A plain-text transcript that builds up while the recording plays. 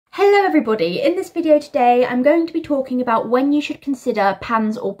Hello everybody, in this video today I'm going to be talking about when you should consider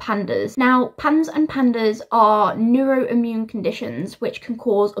PANDS or PANDAS. Now, PANDS and PANDAS are neuroimmune conditions which can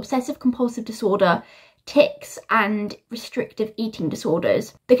cause obsessive compulsive disorder, tics and restrictive eating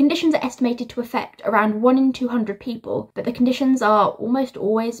disorders. The conditions are estimated to affect around 1 in 200 people, but the conditions are almost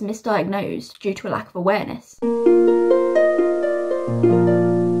always misdiagnosed due to a lack of awareness.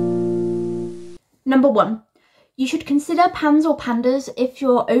 Number 1. You should consider PANDS or PANDAS if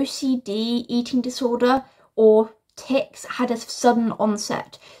your OCD, eating disorder, or tics had a sudden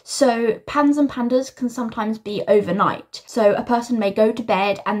onset. So PANDS and PANDAS can sometimes be overnight. So a person may go to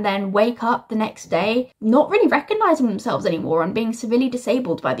bed and then wake up the next day not really recognising themselves anymore and being severely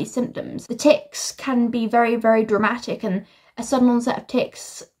disabled by these symptoms. The tics can be very, very dramatic, and a sudden onset of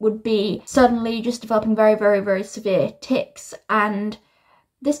tics would be suddenly just developing very, very, very severe tics, and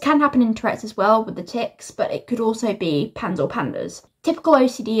this can happen in Tourette's as well with the tics, but it could also be PANDS or PANDAS. Typical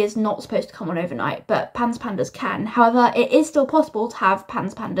OCD is not supposed to come on overnight, but PANDS PANDAS can. However, it is still possible to have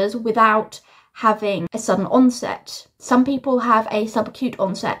PANDS PANDAS without having a sudden onset. Some people have a subacute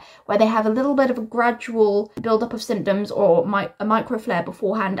onset where they have a little bit of a gradual build-up of symptoms or a microflare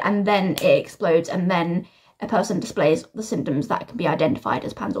beforehand, and then it explodes, and then a person displays the symptoms that can be identified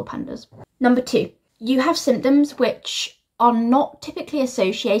as PANDS or PANDAS. Number 2, you have symptoms which are not typically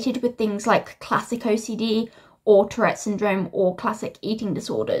associated with things like classic OCD or Tourette Syndrome or classic eating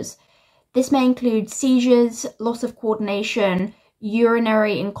disorders. This may include seizures, loss of coordination,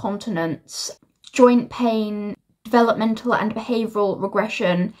 urinary incontinence, joint pain, developmental and behavioural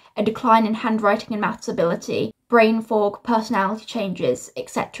regression, a decline in handwriting and maths ability, brain fog, personality changes,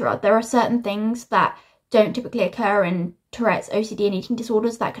 etc. There are certain things that don't typically occur in Tourette's, OCD and eating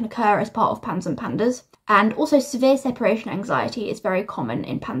disorders that can occur as part of PANDS and PANDAS. And also severe separation anxiety is very common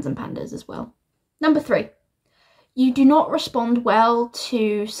in PANDS and PANDAS as well. Number 3, you do not respond well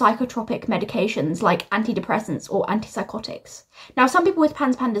to psychotropic medications like antidepressants or antipsychotics. Now, some people with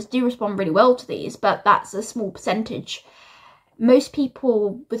PANDS PANDAS do respond really well to these, but that's a small percentage. Most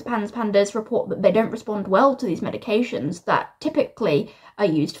people with PANDS PANDAS report that they don't respond well to these medications that typically are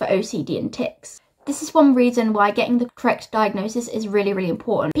used for OCD and tics. This is one reason why getting the correct diagnosis is really, really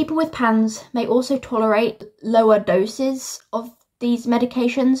important. People with PANDS may also tolerate lower doses of these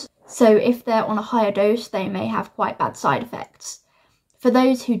medications, so if they're on a higher dose, they may have quite bad side effects. For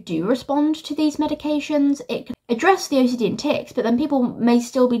those who do respond to these medications, it can address the OCD and tics, but then people may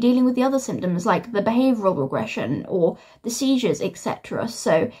still be dealing with the other symptoms like the behavioural regression or the seizures, etc.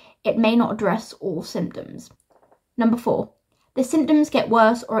 So it may not address all symptoms. Number 4. The symptoms get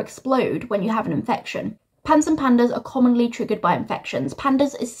worse or explode when you have an infection. PANDS and PANDAS are commonly triggered by infections.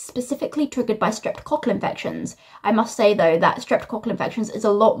 PANDAS is specifically triggered by streptococcal infections. I must say though that streptococcal infections is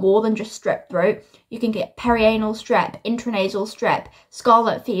a lot more than just strep throat. You can get perianal strep, intranasal strep,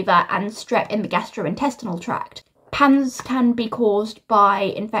 scarlet fever and strep in the gastrointestinal tract. PANDAS can be caused by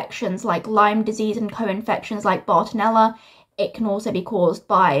infections like Lyme disease and co-infections like Bartonella. It can also be caused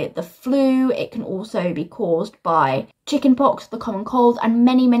by the flu, it can also be caused by chickenpox, the common cold, and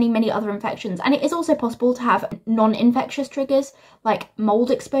many, many, many other infections. And it is also possible to have non-infectious triggers like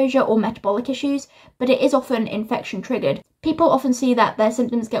mold exposure or metabolic issues, but it is often infection triggered. People often see that their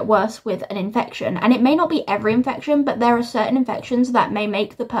symptoms get worse with an infection, and it may not be every infection, but there are certain infections that may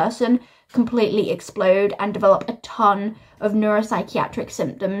make the person completely explode and develop a ton of neuropsychiatric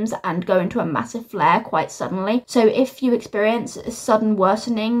symptoms and go into a massive flare quite suddenly. So if you experience a sudden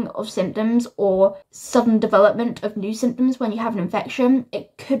worsening of symptoms or sudden development of new symptoms when you have an infection,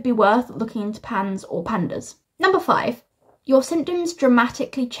 it could be worth looking into PANDS or PANDAS. Number 5, your symptoms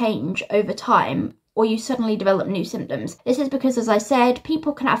dramatically change over time, or you suddenly develop new symptoms. This is because, as I said,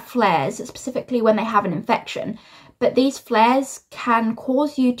 people can have flares, specifically when they have an infection, but these flares can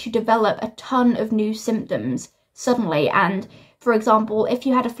cause you to develop a ton of new symptoms suddenly. And for example, if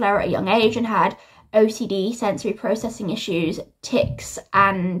you had a flare at a young age and had OCD, sensory processing issues, tics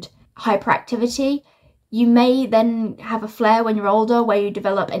and hyperactivity, you may then have a flare when you're older where you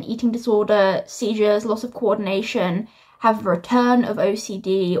develop an eating disorder, seizures, loss of coordination, have a return of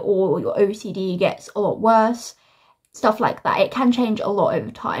OCD, or your OCD gets a lot worse, stuff like that. It can change a lot over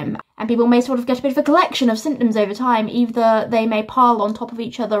time, and people may sort of get a bit of a collection of symptoms over time. Either they may pile on top of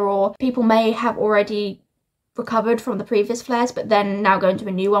each other, or people may have already recovered from the previous flares but then now go into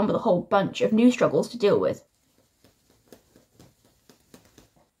a new one with a whole bunch of new struggles to deal with.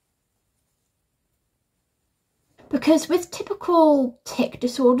 Because with typical tic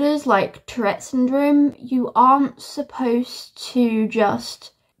disorders like Tourette Syndrome, you aren't supposed to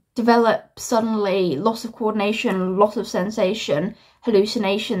just develop suddenly loss of coordination, loss of sensation,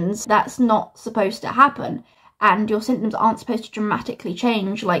 hallucinations. That's not supposed to happen. and your symptoms aren't supposed to dramatically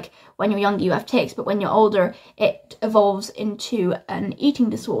change. Like when you're younger you have tics, but when you're older it evolves into an eating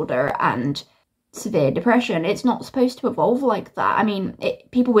disorder and severe depression. It's not supposed to evolve like that. I mean,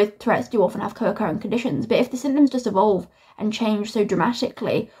 people with Tourette's do often have co-occurring conditions, but if the symptoms just evolve and change so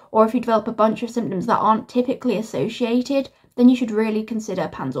dramatically, or if you develop a bunch of symptoms that aren't typically associated, then you should really consider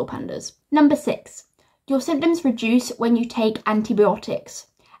PANDAS or PANDAS. Number 6, your symptoms reduce when you take antibiotics.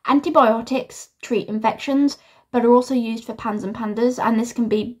 Antibiotics treat infections, but are also used for PANDAS and PANDAS, and this can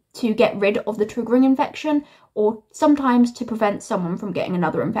be to get rid of the triggering infection, or sometimes to prevent someone from getting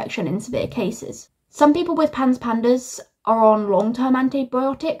another infection in severe cases. Some people with PANDAS PANDAS are on long-term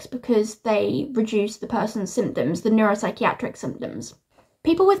antibiotics because they reduce the person's symptoms, the neuropsychiatric symptoms.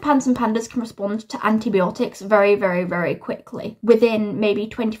 People with PANDAS and PANDAS can respond to antibiotics very, very, very quickly, within maybe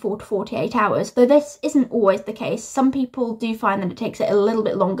 24 to 48 hours, though this isn't always the case. Some people do find that it takes it a little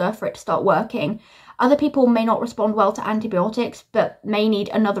bit longer for it to start working. Other people may not respond well to antibiotics, but may need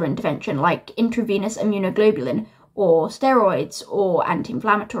another intervention like intravenous immunoglobulin or steroids or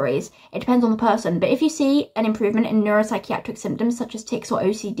anti-inflammatories. It depends on the person, but if you see an improvement in neuropsychiatric symptoms such as tics or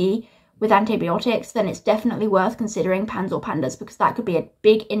OCD with antibiotics, then it's definitely worth considering PANDAS or PANDAS, because that could be a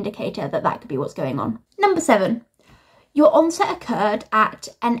big indicator that that could be what's going on. Number 7. Your onset occurred at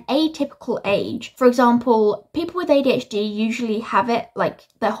an atypical age. For example, people with ADHD usually have it like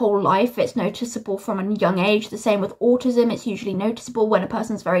their whole life. It's noticeable from a young age. The same with autism. It's usually noticeable when a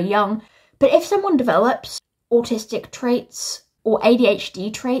person's very young. But if someone develops autistic traits or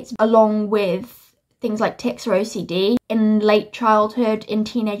ADHD traits along with things like tics or OCD in late childhood, in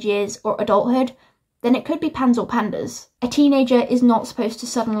teenage years or adulthood, then it could be PANDAS or PANDAS. A teenager is not supposed to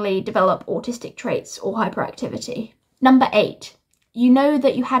suddenly develop autistic traits or hyperactivity. Number 8, you know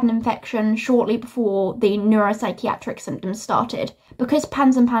that you had an infection shortly before the neuropsychiatric symptoms started. Because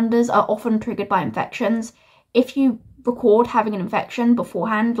PANDAS and PANDAS are often triggered by infections, if you record having an infection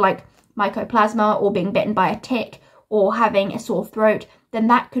beforehand, like mycoplasma or being bitten by a tick or having a sore throat, then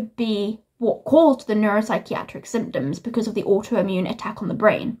that could be what caused the neuropsychiatric symptoms because of the autoimmune attack on the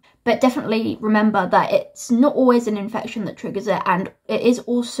brain. But definitely remember that it's not always an infection that triggers it, and it is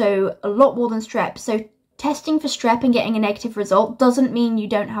also a lot more than strep. So testing for strep and getting a negative result doesn't mean you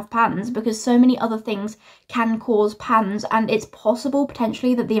don't have PANDAS, because so many other things can cause PANDAS, and it's possible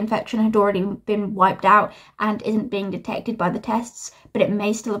potentially that the infection had already been wiped out and isn't being detected by the tests, but it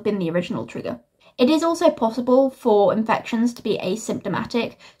may still have been the original trigger. It is also possible for infections to be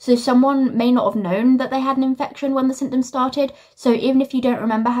asymptomatic, so someone may not have known that they had an infection when the symptoms started. So even if you don't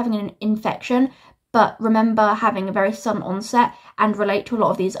remember having an infection, but remember having a very sudden onset and relate to a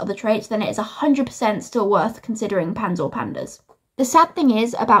lot of these other traits, then it is 100% still worth considering PANDAS or PANDAS. The sad thing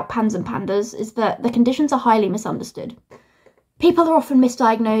is about PANDAS and PANDAS is that the conditions are highly misunderstood. People are often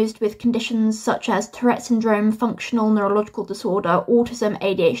misdiagnosed with conditions such as Tourette Syndrome, functional neurological disorder, autism,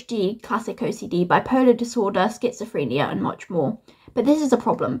 ADHD, classic OCD, bipolar disorder, schizophrenia, and much more. But this is a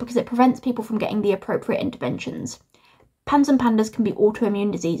problem because it prevents people from getting the appropriate interventions. PANDAS and PANDAS can be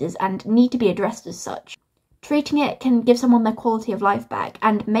autoimmune diseases and need to be addressed as such. Treating it can give someone their quality of life back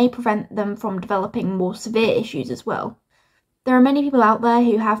and may prevent them from developing more severe issues as well. There are many people out there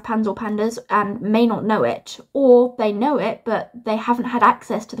who have PANDAS or PANDAS and may not know it, or they know it but they haven't had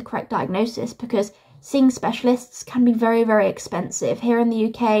access to the correct diagnosis, because seeing specialists can be very, very expensive. Here in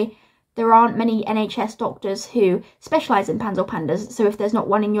the UK, there aren't many NHS doctors who specialise in PANDAS or PANDAS, so if there's not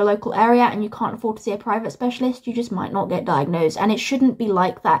one in your local area and you can't afford to see a private specialist, you just might not get diagnosed, and it shouldn't be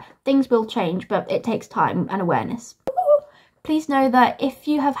like that. Things will change, but it takes time and awareness. Please know that if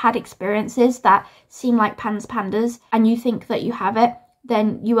you have had experiences that seem like PANDAS PANDAS and you think that you have it,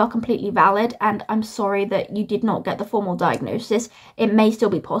 then you are completely valid, and I'm sorry that you did not get the formal diagnosis. It may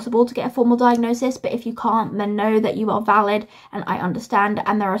still be possible to get a formal diagnosis, but if you can't, then know that you are valid, and I understand,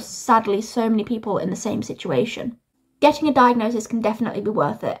 and there are sadly so many people in the same situation. Getting a diagnosis can definitely be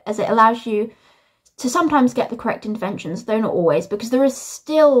worth it, as it allows you to sometimes get the correct interventions, though not always, because there is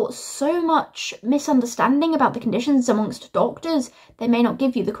still so much misunderstanding about the conditions amongst doctors. They may not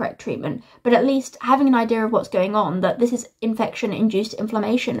give you the correct treatment, but at least having an idea of what's going on, that this is infection-induced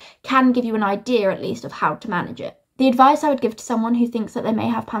inflammation, can give you an idea at least of how to manage it. The advice I would give to someone who thinks that they may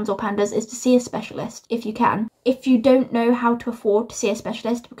have PANDAS or PANDAS is to see a specialist, if you can. If you don't know how to afford to see a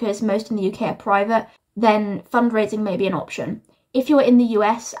specialist, because most in the UK are private, then fundraising may be an option. If you're in the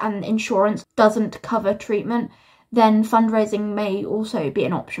US and insurance doesn't cover treatment, then fundraising may also be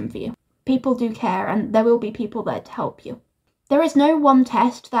an option for you. People do care, and there will be people there to help you. There is no one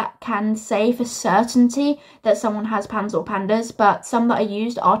test that can say for certainty that someone has PANDAS or PANDAS, but some that are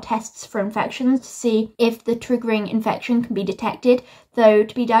used are tests for infections to see if the triggering infection can be detected Though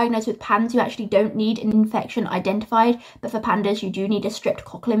to be diagnosed with PANDS, you actually don't need an infection identified, but for PANDAS, you do need a strep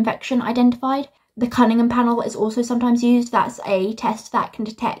coccal infection identified. The Cunningham panel is also sometimes used. That's a test that can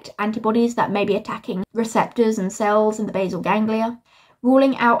detect antibodies that may be attacking receptors and cells in the basal ganglia.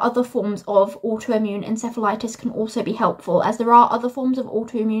 Ruling out other forms of autoimmune encephalitis can also be helpful, as there are other forms of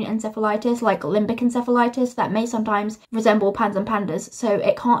autoimmune encephalitis, like limbic encephalitis, that may sometimes resemble PANS and PANDAS, so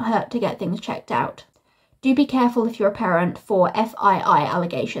it can't hurt to get things checked out. Do be careful if you're a parent for FII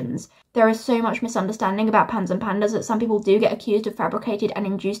allegations. There is so much misunderstanding about PANS and PANDAS that some people do get accused of fabricated and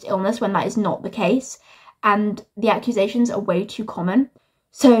induced illness when that is not the case, and the accusations are way too common.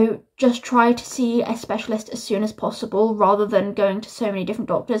 So just try to see a specialist as soon as possible rather than going to so many different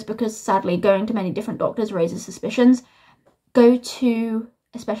doctors, because sadly going to many different doctors raises suspicions. Go to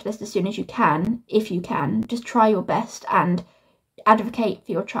a specialist as soon as you can, if you can. Just try your best and advocate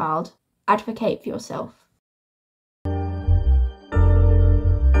for your child, advocate for yourself.